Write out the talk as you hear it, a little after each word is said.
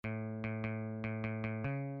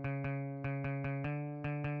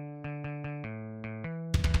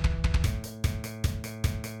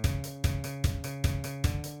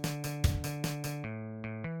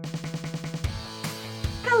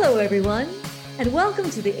Hello, everyone, and welcome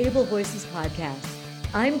to the Able Voices podcast.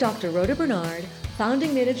 I'm Dr. Rhoda Bernard,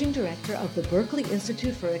 founding managing director of the Berkeley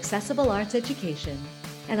Institute for Accessible Arts Education,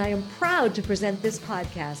 and I am proud to present this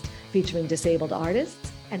podcast featuring disabled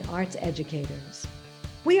artists and arts educators.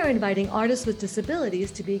 We are inviting artists with disabilities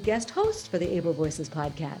to be guest hosts for the Able Voices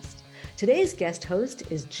podcast. Today's guest host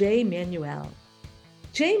is Jay Manuel.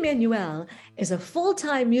 Jay Manuel is a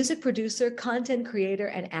full-time music producer, content creator,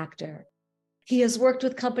 and actor. He has worked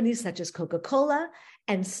with companies such as Coca-Cola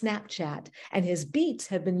and Snapchat, and his beats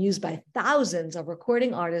have been used by thousands of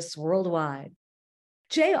recording artists worldwide.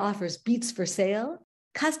 Jay offers beats for sale,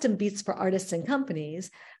 custom beats for artists and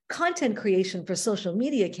companies, content creation for social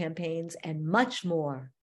media campaigns, and much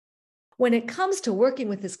more. When it comes to working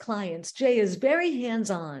with his clients, Jay is very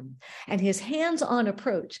hands-on, and his hands-on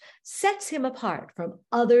approach sets him apart from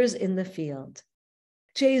others in the field.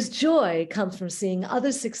 Jay's joy comes from seeing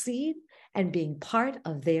others succeed and being part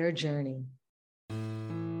of their journey.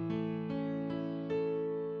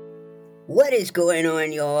 What is going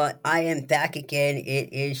on, y'all? I am back again.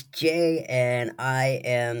 It is Jay, and I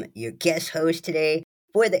am your guest host today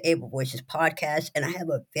for the Able Voices podcast, and I have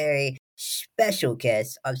a very special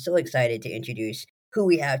guest. I'm so excited to introduce who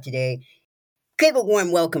we have today. Give a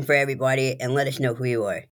warm welcome for everybody, and let us know who you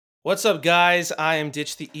are. What's up, guys? I am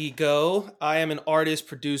Ditch the Ego. I am an artist,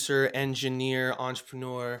 producer, engineer,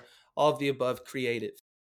 entrepreneur, all of the above creative.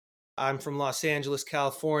 I'm from Los Angeles,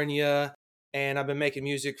 California, and I've been making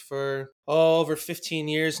music for over 15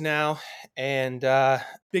 years now. And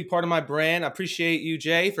big part of my brand, I appreciate you,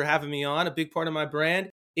 Jay, for having me on. A big part of my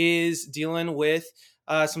brand is dealing with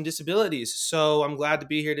some disabilities. So I'm glad to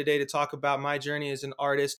be here today to talk about my journey as an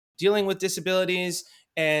artist, dealing with disabilities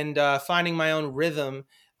and finding my own rhythm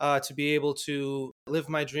to be able to live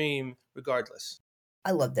my dream regardless.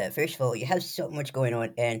 I love that. First of all, you have so much going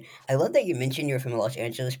on, and I love that you mentioned you're from Los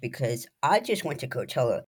Angeles because I just went to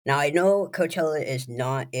Coachella. Now, I know Coachella is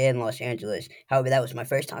not in Los Angeles. However, that was my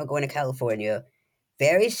first time going to California.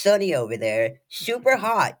 Very sunny over there. Super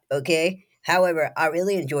hot, okay? However, I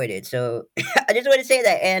really enjoyed it. So I just want to say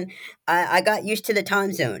that. And I got used to the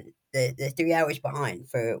time zone, the 3 hours behind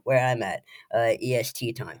for where I'm at,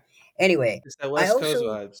 EST time. Anyway, It's that I West Coast also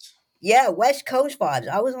vibes. yeah, West Coast vibes.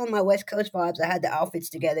 I was on my West Coast vibes. I had the outfits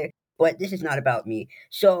together, but this is not about me.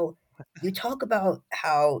 So you talk about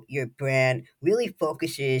how your brand really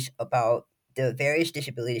focuses about the various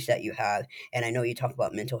disabilities that you have, and I know you talk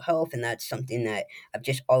about mental health, and that's something that I've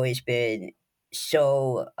just always been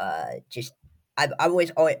so just. I've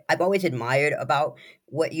always admired about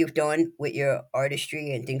what you've done with your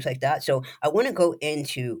artistry and things like that. So I want to go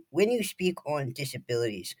into when you speak on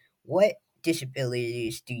disabilities, what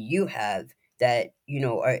disabilities do you have that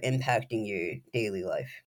are impacting your daily life?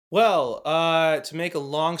 Well, to make a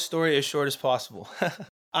long story as short as possible,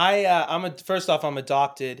 first off, I'm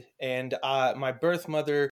adopted, and my birth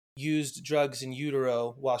mother used drugs in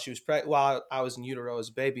utero while I was in utero as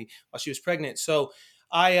a baby while she was pregnant. So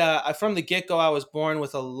I from the get go, I was born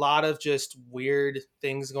with a lot of just weird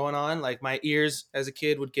things going on. Like my ears as a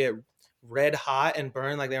kid would get red hot and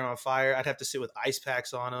burn like they were on fire. I'd have to sit with ice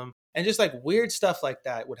packs on them, and just like weird stuff like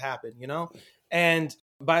that would happen. And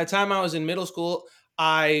by the time I was in middle school,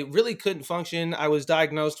 I really couldn't function. I was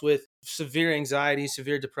diagnosed with severe anxiety,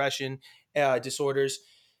 severe depression disorders.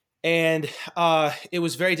 And it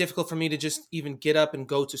was very difficult for me to just even get up and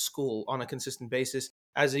go to school on a consistent basis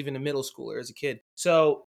as even a middle schooler, as a kid.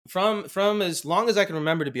 So from as long as I can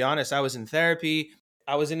remember, to be honest, I was in therapy.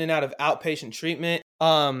 I was in and out of outpatient treatment.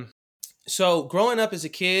 So growing up as a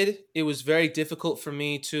kid, it was very difficult for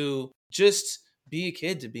me to just be a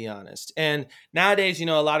kid, to be honest. And nowadays, a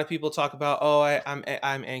lot of people talk about, oh,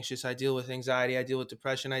 I'm anxious. I deal with anxiety. I deal with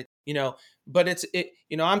depression. But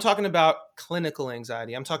I'm talking about clinical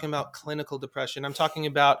anxiety. I'm talking about clinical depression. I'm talking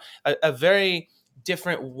about a very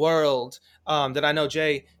different world that I know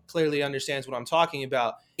Jay clearly understands what I'm talking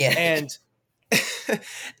about. Yeah. And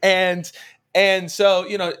and and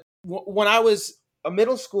so when I was a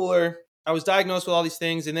middle schooler, I was diagnosed with all these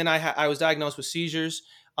things, and then I was diagnosed with seizures.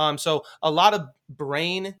 So a lot of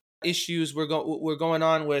brain issues were going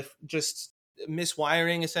on with just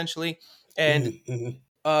miswiring, essentially. And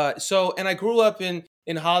and I grew up in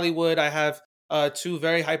Hollywood. I have two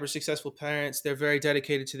very hyper successful parents. They're very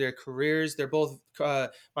dedicated to their careers. They're both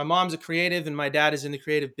my mom's a creative and my dad is in the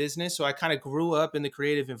creative business. So I kind of grew up in the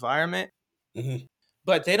creative environment.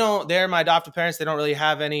 But they're my adopted parents. They don't really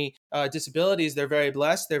have any disabilities. They're very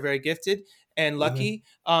blessed. They're very gifted and lucky.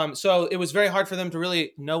 So it was very hard for them to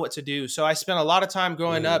really know what to do. So I spent a lot of time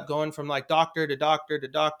growing up, going from like doctor to doctor to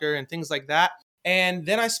doctor and things like that. And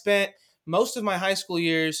then I spent most of my high school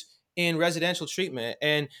years in residential treatment.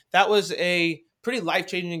 And that was a pretty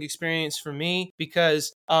life-changing experience for me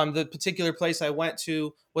because the particular place I went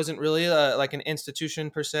to wasn't really like an institution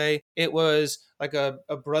per se. It was like a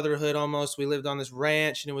brotherhood almost. We lived on this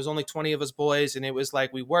ranch and it was only 20 of us boys. And it was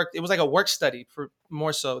like it was like a work study for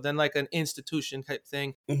more so than like an institution type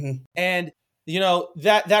thing. Mm-hmm. And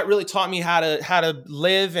that really taught me how to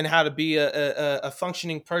live and how to be a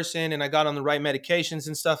functioning person. And I got on the right medications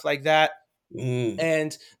and stuff like that. Mm.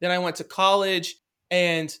 And then I went to college,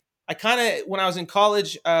 and I kind of, when I was in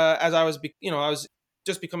college, as I was, I was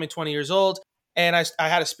just becoming 20 years old, and I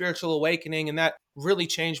had a spiritual awakening, and that really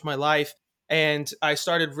changed my life. And I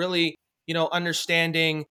started really,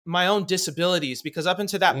 understanding my own disabilities, because up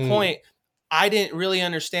until that Mm. point, I didn't really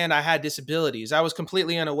understand I had disabilities. I was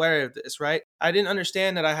completely unaware of this, right? I didn't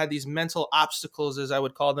understand that I had these mental obstacles, as I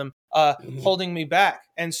would call them, Mm-hmm. holding me back.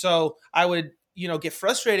 And so I would, get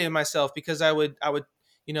frustrated in myself because I would,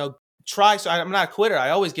 you know, try. So I'm not a quitter. I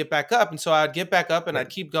always get back up. And so I'd get back up and I'd Right.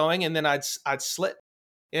 keep going, and then I'd slip,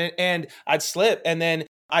 and I'd slip, and then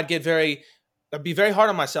I'd be very hard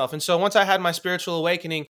on myself. And so once I had my spiritual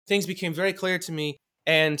awakening, things became very clear to me,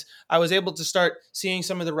 and I was able to start seeing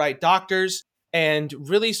some of the right doctors and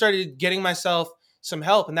really started getting myself some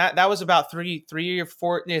help. And that was about 3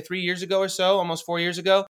 years ago or so, almost 4 years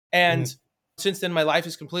ago. Mm-hmm. And since then, my life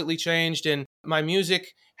has completely changed, and my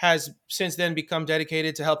music has since then become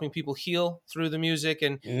dedicated to helping people heal through the music,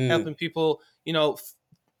 and Mm. helping people,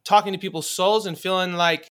 talking to people's souls, and feeling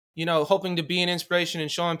like, hoping to be an inspiration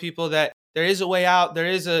and showing people that there is a way out.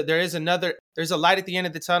 There's a light at the end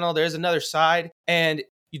of the tunnel. There is another side, and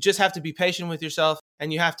you just have to be patient with yourself,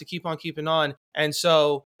 and you have to keep on keeping on. And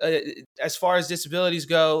so, as far as disabilities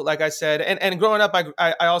go, like I said, and growing up,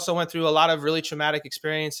 I also went through a lot of really traumatic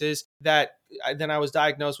experiences that then I was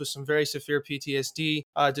diagnosed with some very severe PTSD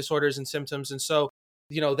disorders and symptoms. And so,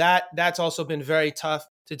 that's also been very tough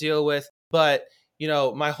to deal with. But,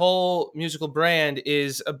 my whole musical brand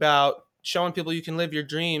is about showing people you can live your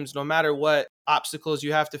dreams no matter what obstacles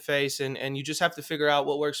you have to face, and you just have to figure out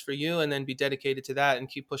what works for you, and then be dedicated to that and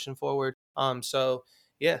keep pushing forward. So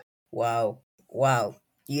yeah. Wow. Wow.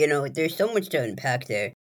 There's so much to unpack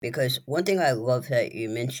there, because one thing I love that you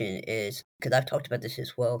mentioned is, because I've talked about this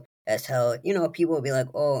as well, as how, people will be like,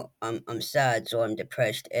 "Oh, I'm sad, so I'm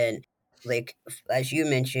depressed." And like as you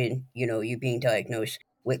mentioned, you being diagnosed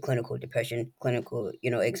with clinical depression, clinical,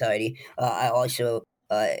 anxiety. I also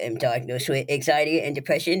am diagnosed with anxiety and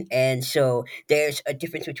depression, and so there's a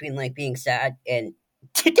difference between like being sad and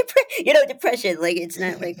depression. Like it's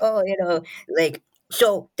not like, oh, like,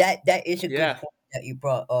 so that is a good Yeah. point that you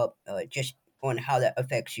brought up, just on how that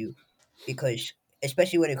affects you, because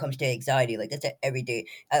especially when it comes to anxiety, like that's a everyday.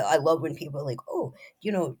 I love when people are like, oh,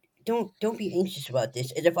 don't be anxious about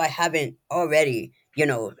this, as if I haven't already,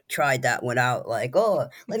 tried that one out. Like, oh,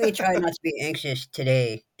 let me try not to be anxious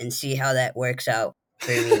today and see how that works out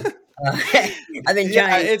for me. Uh, I've been Yeah,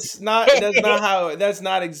 trying. it's not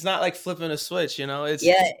like flipping a switch, Yeah,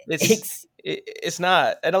 it's it's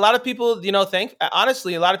not. And a lot of people, think,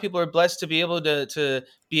 honestly, a lot of people are blessed to be able to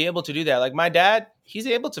be able to do that. Like my dad, he's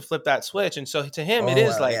able to flip that switch. And so to him it oh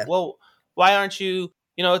is well, like, yeah. well, why aren't you,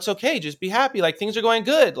 it's okay, just be happy, like things are going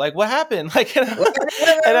good, like what happened? Like, and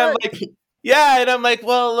I'm like, yeah, and I'm like,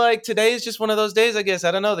 well, like today is just one of those days, I guess. I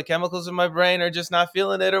don't know. The chemicals in my brain are just not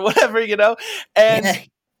feeling it or whatever. And Yeah,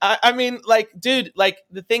 I mean, like, dude, like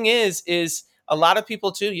the thing is a lot of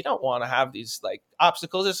people too, you don't want to have these like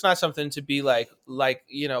obstacles. It's not something to be like,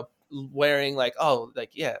 wearing like, oh,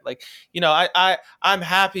 like, yeah, like, I'm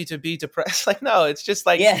happy to be depressed. Like, no, it's just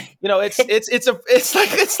like, yeah,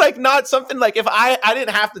 it's like not something like, if I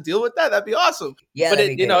didn't have to deal with that, that'd be awesome. yeah. But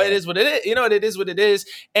That'd it, be great. it Yeah, is what it is. It is what it is.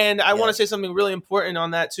 And I want yeah, to say something really important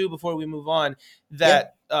on that too before we move on. yeah.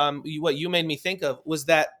 That what you made me think of was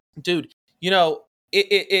that, dude, you know,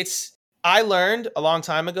 it's I learned a long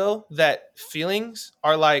time ago that feelings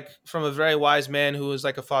are like, from a very wise man who was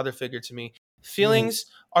like a father figure to me. Mm, Feelings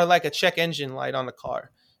are like a check engine light on a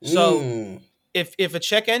car. So mm, if a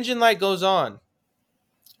check engine light goes on,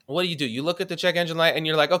 what do? You look at the check engine light and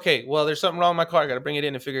you're like, okay, well, there's something wrong with my car. I got to bring it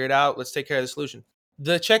in and figure it out. Let's take care of the solution.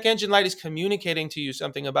 The check engine light is communicating to you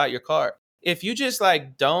something about your car. If you just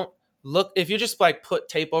like don't look, if you just like put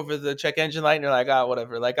tape over the check engine light and you're like, ah,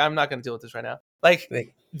 whatever, like I'm not going to deal with this right now. Like,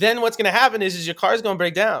 right. then what's going to happen is your car's going to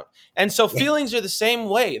break down. And so Yeah. feelings are the same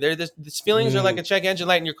way. These feelings are like a Mm, check engine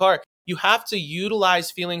light in your car. You have to utilize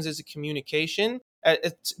feelings as a communication.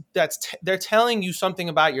 They're telling you something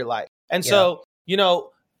about your life. And yeah.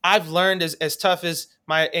 so, I've learned, as tough as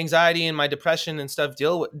my anxiety and my depression and stuff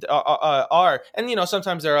deal with are, and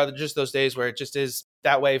sometimes there are just those days where it just is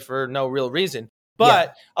that way for no real reason. Yeah.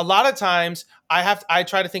 But a lot of times I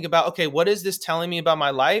try to think about, okay, what is this telling me about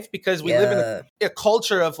my life? Because we live in Yeah. a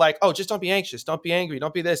culture of like, oh, just don't be anxious, don't be angry,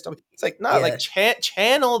 don't be this. Don't be. It's like, no, like Yeah.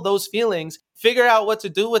 channel those feelings, figure out what to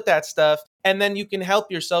do with that stuff, and then you can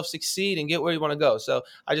help yourself succeed and get where you want to go. So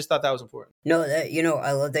I just thought that was important. No, that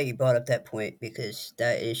I love that you brought up that point because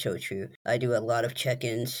that is so true. I do a lot of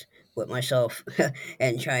check-ins with myself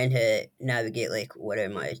and trying to navigate like what are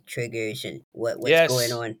my triggers and what's going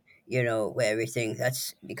Yes. on, with everything.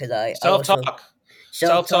 That's because I Self also talk.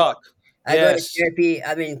 Self self-talk. talk. I go to Yes. therapy.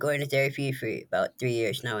 I've been going to therapy for about 3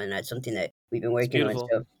 years now, and that's something that we've been It's working on. beautiful.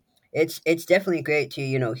 So it's definitely great to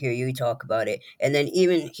hear you talk about it, and then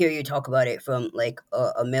even hear you talk about it from like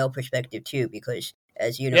a male perspective too, because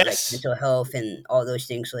as you know, like Yes. mental health and all those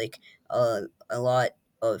things, like a lot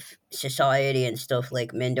of society and stuff,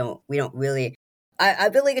 like men don't we don't really.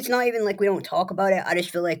 I feel like it's not even like we don't talk about it. I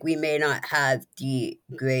just feel like we may not have the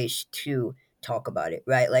grace to talk about it,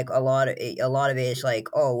 right? Like a lot of it is like,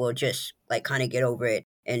 oh, we'll just like kind of get over it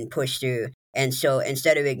and push through. And so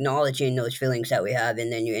instead of acknowledging those feelings that we have,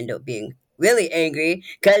 and then you end up being really angry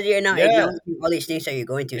because you're not Yeah, acknowledging all these things that you're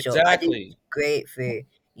going through. So I think it's exactly. great for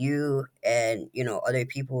you and other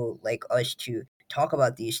people like us to talk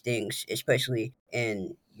about these things, especially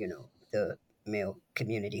in the male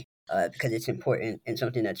community, because it's important and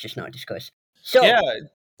something that's just not discussed. Yeah. So,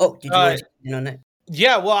 oh, did you want Uh, to say in on that?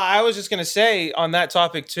 yeah. Well, I was just going to say on that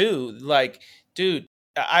topic too, like, dude,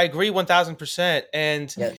 I agree 1000%.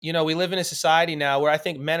 And, Yeah, we live in a society now where I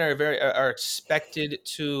think men are expected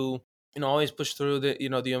to, always push through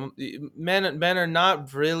men are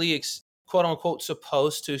not really quote unquote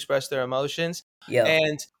supposed to express their emotions. yeah.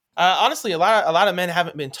 And honestly, a lot of men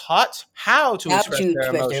haven't been taught how to How express to their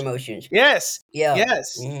express their emotions. emotions. Yes. Yeah.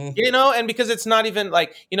 Yes. Mhm. And because it's not even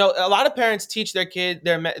like, a lot of parents teach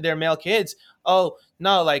their male kids, oh,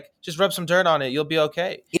 no, like just rub some dirt on it, you'll be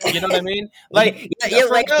okay. Yeah. You know what I mean? Yeah, Like your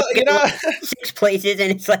for legs real, broken like 6 places,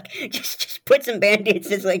 and it's like, just put some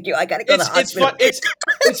Band-Aids. It's like, "Yo, I gotta go to the it's hospital." fun.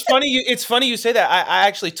 It's funny you say that. I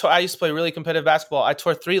actually I used to play really competitive basketball. I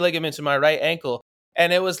tore 3 ligaments in my right ankle,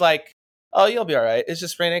 and it was like, oh, you'll be all right. It's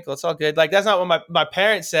just sprained ankle. It's all good. Like that's not what my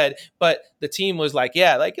parents said, but the team was like,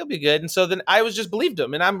 yeah, like you'll be good. And so then I was just believed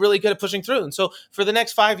them, and I'm really good at pushing through. And so for the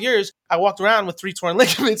next 5 years, I walked around with 3 torn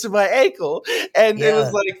ligaments in my ankle, and Yeah,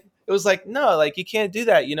 it was like no, like you can't do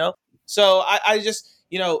that. So I just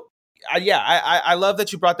I love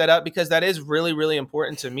that you brought that up because that is really, really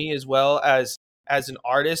important to me as well as an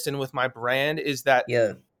artist and with my brand is that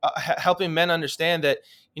yeah, helping men understand that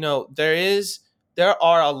there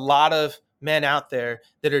are a lot of men out there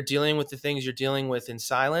that are dealing with the things you're dealing with in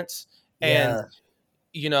silence, and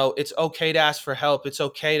yeah, it's okay to ask for help. It's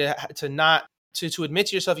okay to not to admit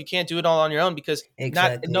to yourself you can't do it all on your own because not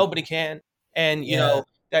exactly. nobody can, and Yeah.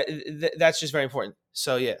 that's just very important.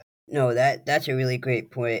 So yeah. No, that's a really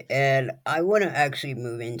great point, and I wanna actually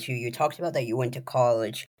move into you talked about that you went to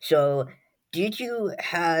college. So, did you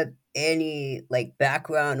have any, like,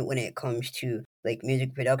 background when it comes to, like,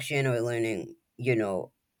 music production or learning,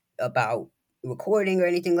 about recording or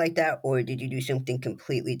anything like that, or did you do something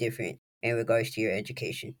completely different in regards to your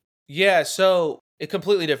education? Yeah, so it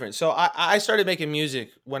completely different. So I started making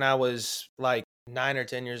music when I was like 9 or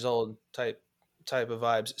 10 years old, type of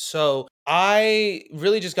vibes. So I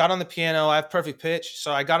really just got on the piano. I have perfect pitch,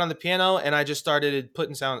 so I got on the piano and I just started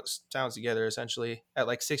putting sounds together essentially at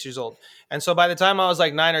like 6 years old. And so by the time I was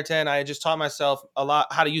like 9 or 10, I had just taught myself a lot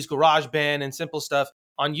how to use GarageBand and simple stuff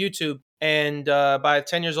on YouTube. And by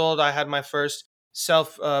 10 years old, I had my first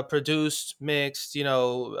self produced, mixed,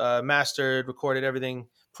 mastered, recorded everything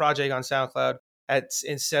project on SoundCloud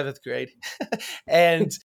in seventh grade.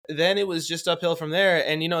 And then it was just uphill from there.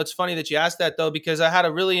 And it's funny that you asked that though, because I had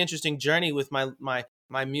a really interesting journey with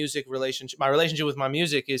my music relationship. My relationship with my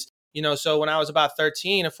music is, so when I was about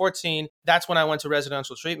 13 or 14, that's when I went to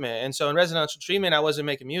residential treatment. And so in residential treatment, I wasn't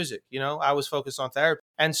making music, I was focused on therapy.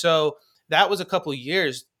 And so that was a couple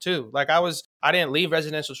years too. Like I didn't leave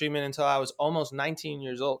residential treatment until I was almost 19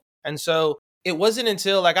 years old. And so it wasn't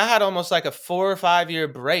until like I had almost like a 4 or 5 year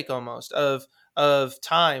break almost of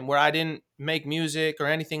time where I didn't make music or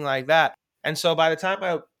anything like that. And so by the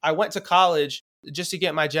time I went to college just to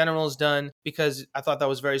get my generals done because I thought that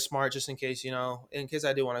was very smart just in case, in case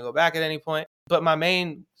I do want to go back at any point. But my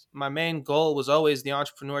main goal was always the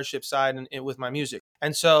entrepreneurship side and with my music.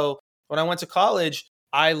 And so when I went to college,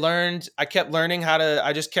 I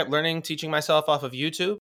just kept learning, teaching myself off of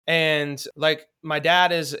YouTube. And like my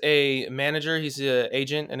dad is a manager, he's an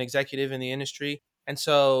agent, an executive in the industry. And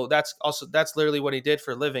so that's literally what he did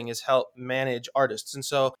for a living is help manage artists. And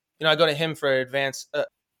so, I go to him for advice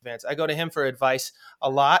advance. I go to him for advice a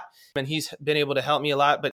lot, and he's been able to help me a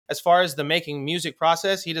lot. But as far as the making music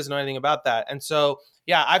process, he doesn't know anything about that. And so,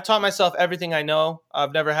 yeah, I've taught myself everything I know.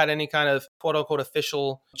 I've never had any kind of quote unquote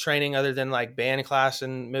official training other than like band class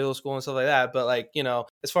in middle school and stuff like that. But like,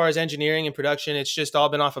 as far as engineering and production, it's just all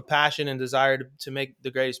been off of passion and desire to make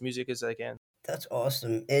the greatest music as I can. That's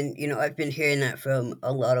awesome. And I've been hearing that from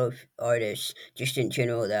a lot of artists just in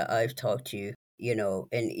general that I've talked to,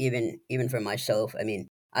 and even for myself. I mean,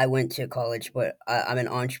 I went to college, but I'm an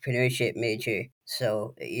entrepreneurship major.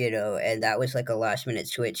 So, and that was like a last minute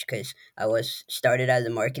switch because I was started as a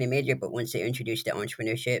marketing major, but once they introduced the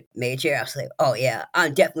entrepreneurship major, I was like, oh yeah,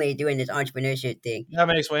 I'm definitely doing this entrepreneurship thing. That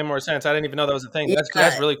makes way more sense. I didn't even know that was a thing. That's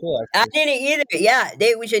Yeah, really cool, I actually. didn't either. Yeah,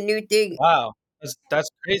 it was a new thing. Wow, that's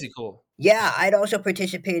crazy cool. Yeah, I'd also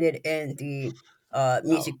participated in the Wow.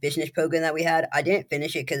 music business program that we had. I didn't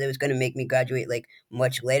finish it because it was going to make me graduate like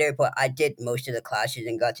much later, but I did most of the classes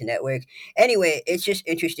and got to network. Anyway, it's just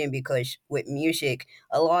interesting because with music,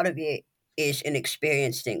 a lot of it is an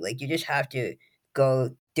experience thing. Like you just have to go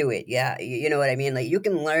do it. Yeah, you know what I mean? Like you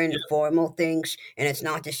can learn formal things, and it's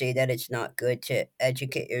not to say that it's not good to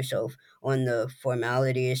educate yourself on the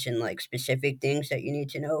formalities and like specific things that you need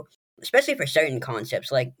to know, especially for certain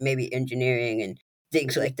concepts like maybe engineering and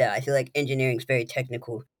things like that. I feel like engineering is very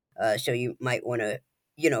technical, so you might want to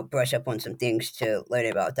brush up on some things to learn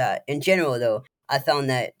about that. In general, though, I found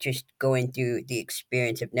that just going through the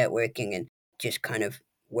experience of networking and just kind of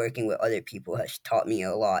working with other people has taught me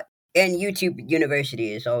a lot. And YouTube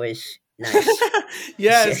University is always nice.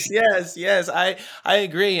 Yes, yes, yes. I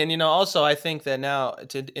agree, and also I think that now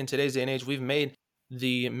in today's day and age, we've made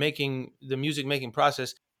the music making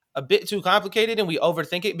process a bit too complicated, and we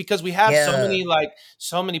overthink it because we have Yeah.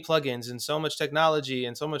 so many plugins and so much technology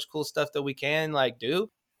and so much cool stuff that we can like do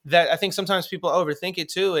that I think sometimes people overthink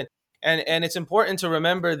it too, and it's important to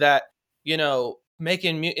remember that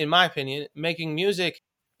in my opinion, making music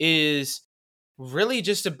is really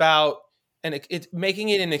just about making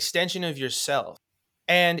it an extension of yourself.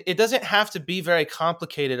 And it doesn't have to be very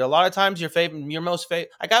complicated. A lot of times your most favorite,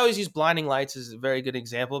 like I always use Blinding Lights as a very good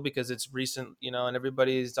example because it's recent, and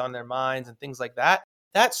everybody's on their minds and things like that.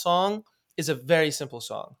 That song is a very simple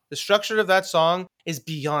song. The structure of that song is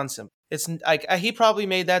beyond simple. It's like he probably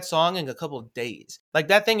made that song in a couple of days. Like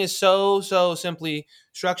that thing is so simply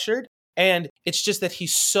structured. And it's just that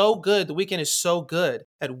he's so good. The Weeknd is so good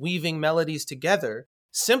at weaving melodies together,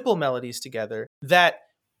 simple melodies together, that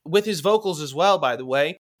with his vocals as well, by the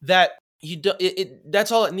way, that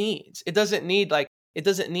that's all it needs. It doesn't need like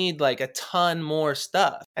a ton more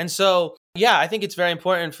stuff. And so, yeah, I think it's very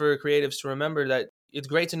important for creatives to remember that it's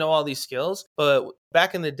great to know all these skills, but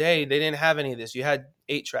back in the day, they didn't have any of this. You had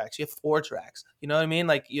 8 tracks, you have 4 tracks. You know what I mean?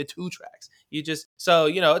 Like you had 2 tracks. You just so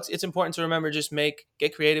it's important to remember just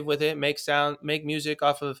get creative with it, make music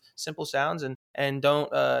off of simple sounds, and don't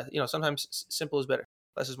sometimes simple is better,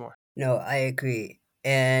 less is more. No, I agree.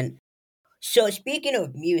 And so, speaking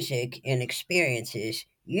of music and experiences,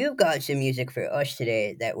 you've got some music for us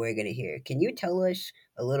today that we're going to hear. Can you tell us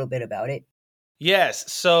a little bit about it?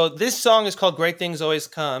 Yes. So this song is called Great Things Always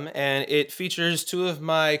Come, and it features two of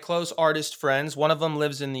my close artist friends. One of them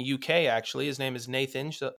lives in the UK, actually. His name is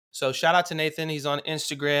Nathan. So shout out to Nathan. He's on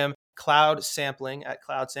Instagram, Cloud Sampling, at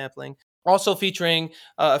Cloud Sampling. Also featuring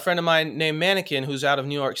a friend of mine named Mannequin, who's out of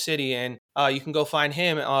New York City, and you can go find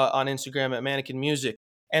him on Instagram at Mannequin Music.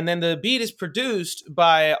 And then the beat is produced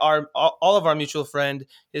by all of our mutual friend.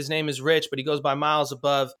 His name is Rich, but he goes by Miles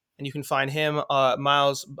Above, and you can find him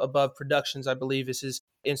Miles Above Productions, I believe is his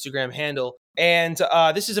Instagram handle. And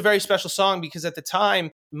this is a very special song because at the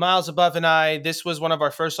time, Miles Above and I, this was one of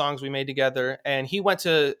our first songs we made together, and he went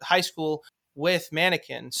to high school with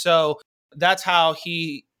Mannequin. So that's how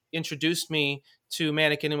he introduced me to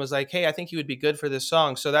Mannequin and was like, hey, I think you would be good for this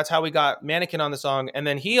song. So that's how we got Mannequin on the song. And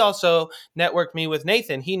then he also networked me with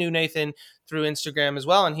Nathan. He knew Nathan through Instagram as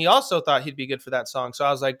well. And he also thought he'd be good for that song. So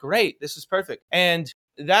I was like, great, this is perfect. And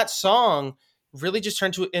that song really just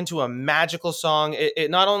into a magical song.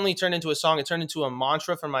 It not only turned into a song, it turned into a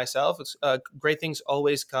mantra for myself. It's great things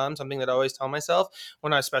always come, something that I always tell myself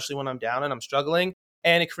especially when I'm down and I'm struggling.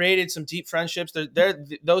 And it created some deep friendships.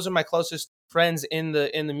 Those are my closest friends in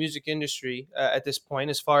the music industry at this point,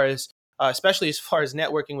 as far as especially as far as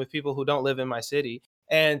networking with people who don't live in my city.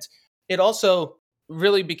 And it also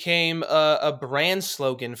really became a brand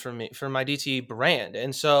slogan for me, for my DTE brand.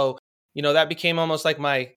 And so that became almost like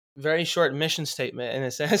my very short mission statement in a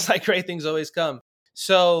sense, like great things always come.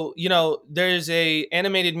 So, there's a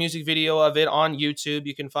animated music video of it on YouTube.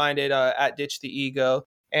 You can find it at Ditch the Ego.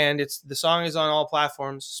 And the song is on all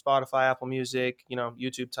platforms, Spotify, Apple Music,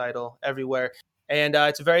 YouTube Title, everywhere. And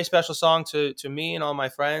it's a very special song to me and all my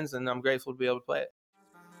friends, and I'm grateful to be able to play it.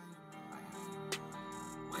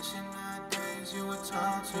 Wishing nowadays you would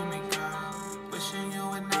talk to me, girl. Wishing you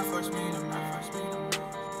would not force me to move.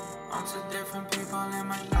 On to different people in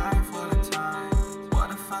my life all the time.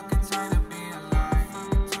 What a fucking time to be alive.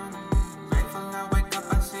 Grateful I wake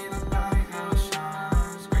up, I see the light, now it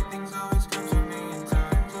shines. Great things always come to me in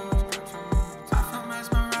time. I feel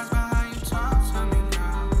mesmerized by how you talk to me,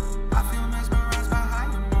 girl. I feel mesmerized by how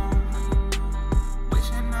you move.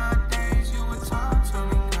 Wishing nowadays you would talk to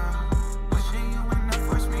me, girl. Wishing you would not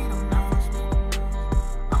force me to move.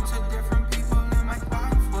 On to different people in my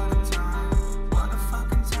life all the time. What a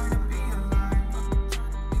fucking time to be alive.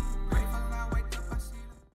 Grateful I wake up, I see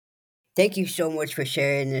the Thank you so much for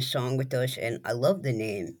sharing this song with us, and I love the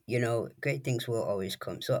name. You know, great things will always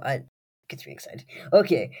come. So I gets me excited.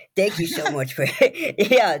 Okay, thank you so much for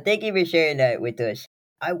yeah, thank you for sharing that with us.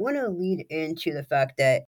 I want to lead into the fact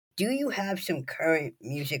that do you have some current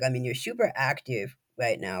music? I mean, you're super active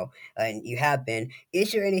right now, and you have been.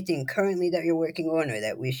 Is there anything currently that you're working on, or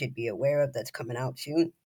that we should be aware of that's coming out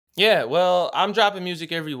soon? Yeah, well, I'm dropping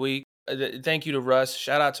music every week. Thank you to Russ.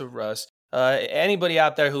 Shout out to Russ. Anybody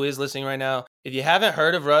out there who is listening right now, if you haven't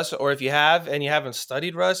heard of Russ, or if you have and you haven't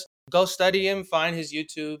studied Russ, go study him, find his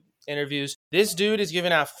YouTube interviews. This dude is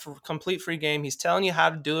giving out complete free game. He's telling you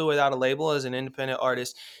how to do it without a label as an independent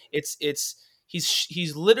artist.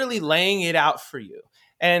 He's literally laying it out for you.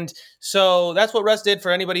 And so that's what Russ did.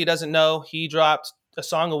 For anybody who doesn't know, he dropped a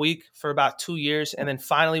song a week for about 2 years, and then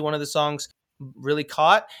finally one of the songs really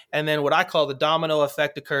caught, and then what I call the domino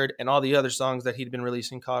effect occurred, and all the other songs that he'd been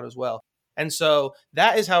releasing caught as well. And so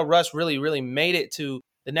that is how Russ really made it to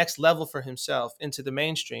the next level for himself, into the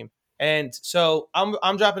mainstream. And so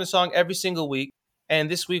I'm dropping a song every single week, and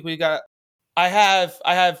this week I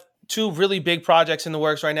have two really big projects in the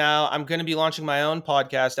works right now. I'm going to be launching my own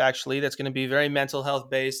podcast, actually, that's going to be very mental health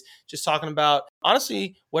based, just talking about,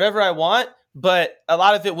 honestly, whatever I want. But a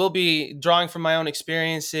lot of it will be drawing from my own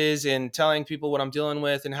experiences and telling people what I'm dealing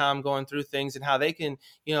with and how I'm going through things and how they can,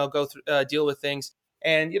 go through, deal with things.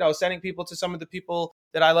 And, sending people to some of the people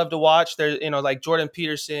that I love to watch. There, like Jordan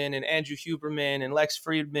Peterson and Andrew Huberman and Lex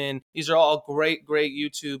Friedman. These are all great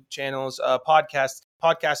YouTube channels,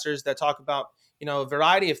 podcasters that talk about, a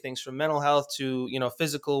variety of things, from mental health to,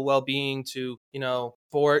 physical well-being to,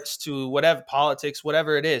 sports to whatever, politics,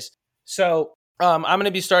 whatever it is. So I'm going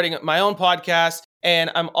to be starting my own podcast, and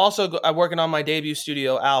I'm also I'm working on my debut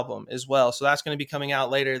studio album as well. So that's going to be coming out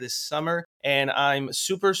later this summer, and I'm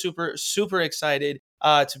super excited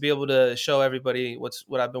to be able to show everybody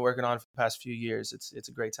what I've been working on for the past few years. It's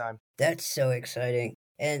a great time. That's so exciting.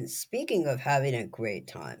 And speaking of having a great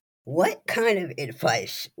time, what kind of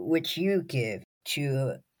advice would you give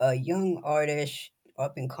to a young artist,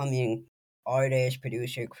 up and coming artist,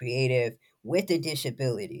 producer, creative with a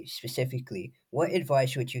disability specifically? What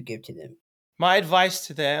advice would you give to them? My advice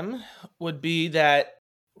to them would be that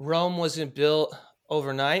Rome wasn't built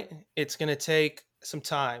overnight. It's going to take some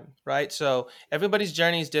time, right? So everybody's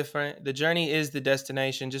journey is different. The journey is the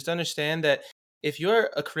destination. Just understand that if you're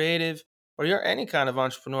a creative or you're any kind of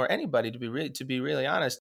entrepreneur, anybody, to be really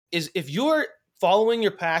honest, is if you're following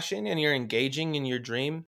your passion and you're engaging in your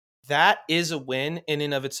dream, that is a win in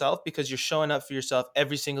and of itself, because you're showing up for yourself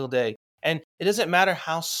every single day. And it doesn't matter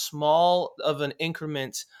how small of an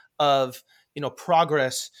increment of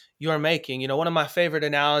progress you're making. One of my favorite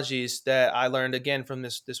analogies that I learned, again, from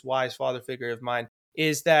this wise father figure of mine,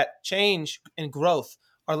 is that change and growth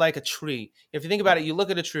are like a tree. If you think about it, you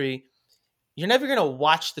look at a tree, you're never going to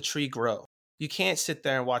watch the tree grow. You can't sit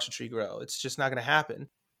there and watch a tree grow. It's just not going to happen.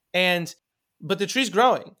 And but the tree's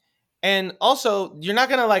growing. And also, you're not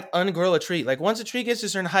going to like ungrow a tree. Like, once a tree gets to a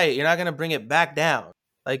certain height, you're not going to bring it back down.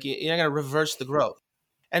 Like, you're not going to reverse the growth.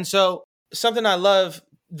 And so something I love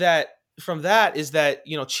that from that is that,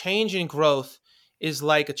 change and growth is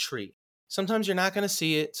like a tree. Sometimes you're not going to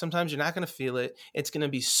see it. Sometimes you're not going to feel it. It's going to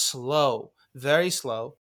be slow, very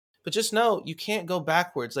slow. But just know you can't go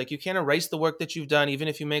backwards. Like, you can't erase the work that you've done, even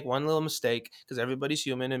if you make one little mistake, because everybody's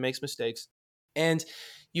human and makes mistakes. And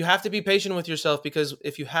you have to be patient with yourself, because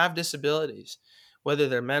if you have disabilities, whether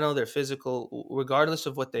they're mental, they're physical, regardless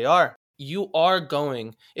of what they are,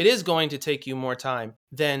 it is going to take you more time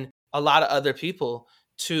than a lot of other people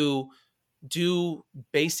to do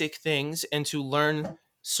basic things and to learn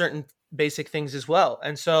certain basic things as well.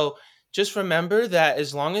 And so just remember that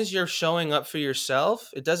as long as you're showing up for yourself,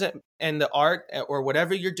 it doesn't, and the art or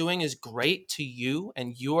whatever you're doing is great to you,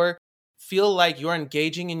 and you're feel like you're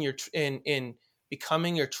engaging in your in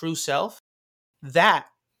becoming your true self, that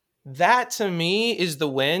that to me is the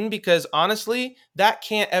win, because honestly, that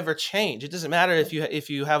can't ever change. It doesn't matter if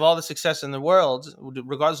you have all the success in the world,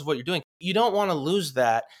 regardless of what you're doing. You don't want to lose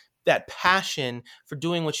that passion for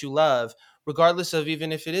doing what you love, regardless of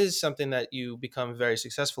even if it is something that you become very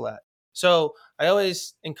successful at. So I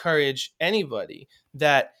always encourage anybody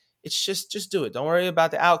that it's just do it. Don't worry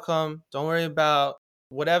about the outcome. Don't worry about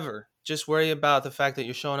whatever. Just worry about the fact that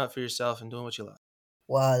you're showing up for yourself and doing what you love.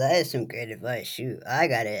 Wow, that is some great advice. Shoot, I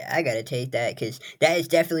gotta take that because that is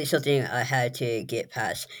definitely something I had to get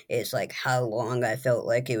past. It's like how long I felt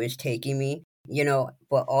like it was taking me,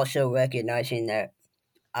 but also recognizing that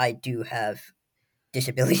I do have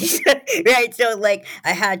disabilities, right? So, like,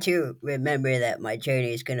 I had to remember that my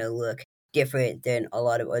journey is gonna look different than a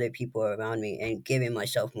lot of other people around me, and giving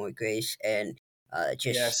myself more grace and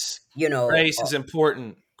just, Yes. you know, Grace uh, is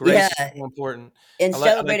important. yeah, Grace is so important. and I like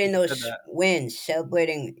that celebrating you said those that. wins,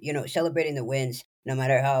 celebrating the wins, no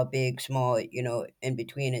matter how big, small, in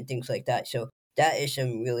between and things like that. So that is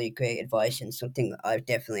some really great advice and something I've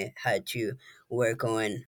definitely had to work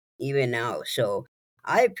on even now. So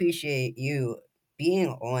I appreciate you being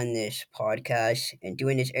on this podcast and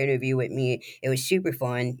doing this interview with me. It was super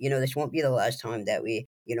fun. This won't be the last time that we,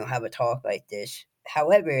 have a talk like this.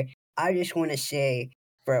 However, I just want to say,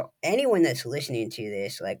 for anyone that's listening to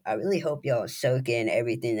this, like, I really hope y'all soak in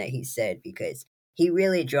everything that he said because he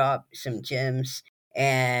really dropped some gems.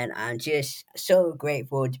 And I'm just so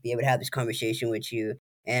grateful to be able to have this conversation with you.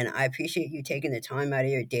 And I appreciate you taking the time out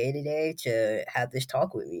of your day today to have this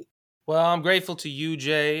talk with me. Well, I'm grateful to you,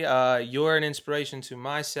 Jay. You're an inspiration to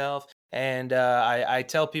myself. And I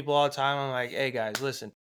tell people all the time, I'm like, hey guys,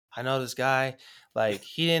 listen, I know this guy. Like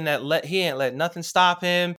he ain't let nothing stop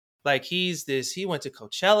him. Like he went to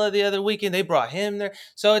Coachella the other weekend. They brought him there.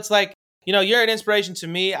 So it's like, you're an inspiration to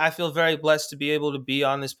me. I feel very blessed to be able to be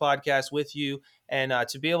on this podcast with you and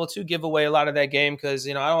to be able to give away a lot of that game because,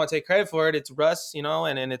 I don't want to take credit for it. It's Russ,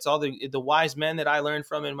 and it's all the wise men that I learned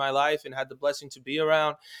from in my life and had the blessing to be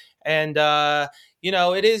around. And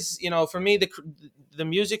it is, for me, the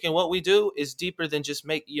music and what we do is deeper than just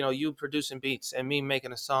you producing beats and me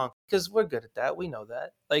making a song, because we're good at that. We know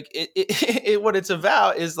that. Like what it's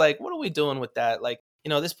about is like, what are we doing with that? Like,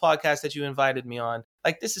 this podcast that you invited me on,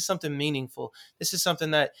 like, this is something meaningful. This is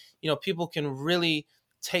something that, people can really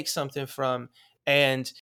take something from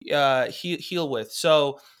and heal with.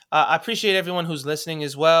 So I appreciate everyone who's listening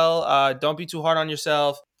as well. Don't be too hard on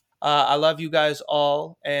yourself. I love you guys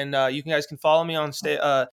all, and you guys can follow me on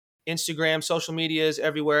Instagram, social medias,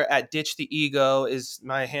 everywhere at Ditch the Ego is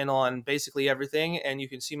my handle on basically everything, and you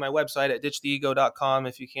can see my website at ditchtheego.com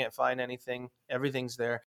if you can't find anything. Everything's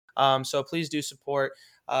there. So please do support.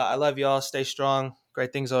 I love y'all. Stay strong.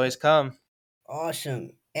 Great things always come.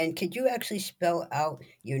 Awesome. And could you actually spell out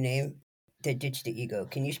your name, to Ditch the Ego?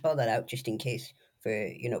 Can you spell that out just in case for,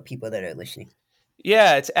 people that are listening?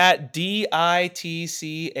 Yeah, it's at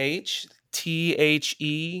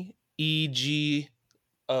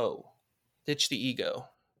DITCHTHEEGO. Ditch the Ego.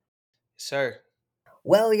 Sir.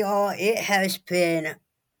 Well, y'all, it has been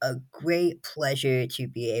a great pleasure to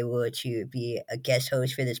be able to be a guest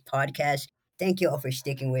host for this podcast. Thank you all for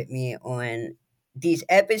sticking with me on these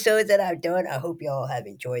episodes that I've done. I hope y'all have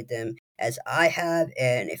enjoyed them as I have.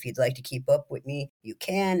 And if you'd like to keep up with me, you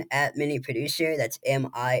can at Mini Producer. That's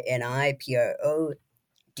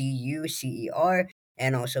MINIPRODUCER.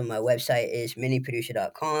 And also my website is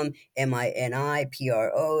miniproducer.com,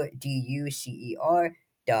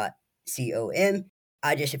 MINIPRODUCER.com.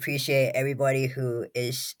 I just appreciate everybody who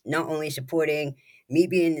is not only supporting me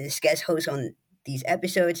being this guest host on these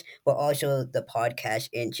episodes, but also the podcast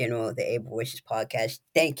in general, the Able Voices podcast.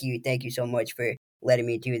 Thank you. Thank you so much for letting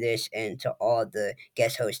me do this, and to all the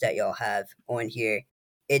guest hosts that y'all have on here.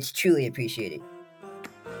 It's truly appreciated.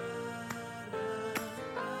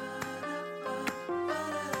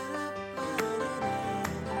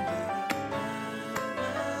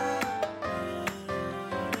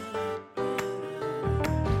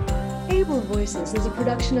 Able Voices is a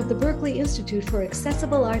production of the Berkeley Institute for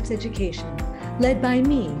Accessible Arts Education, led by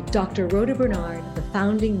me, Dr. Rhoda Bernard, the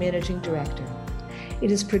founding managing director.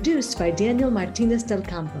 It is produced by Daniel Martinez del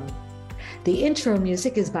Campo. The intro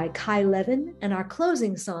music is by Kai Levin, and our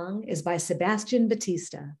closing song is by Sebastian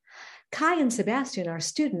Batista. Kai and Sebastian are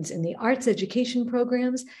students in the arts education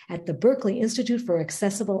programs at the Berkeley Institute for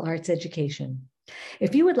Accessible Arts Education.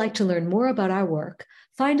 If you would like to learn more about our work,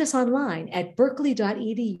 find us online at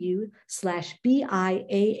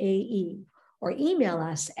berkeley.edu/BIAAE or email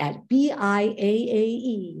us at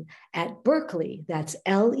BIAAE@berkeley, that's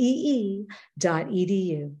LEE.edu.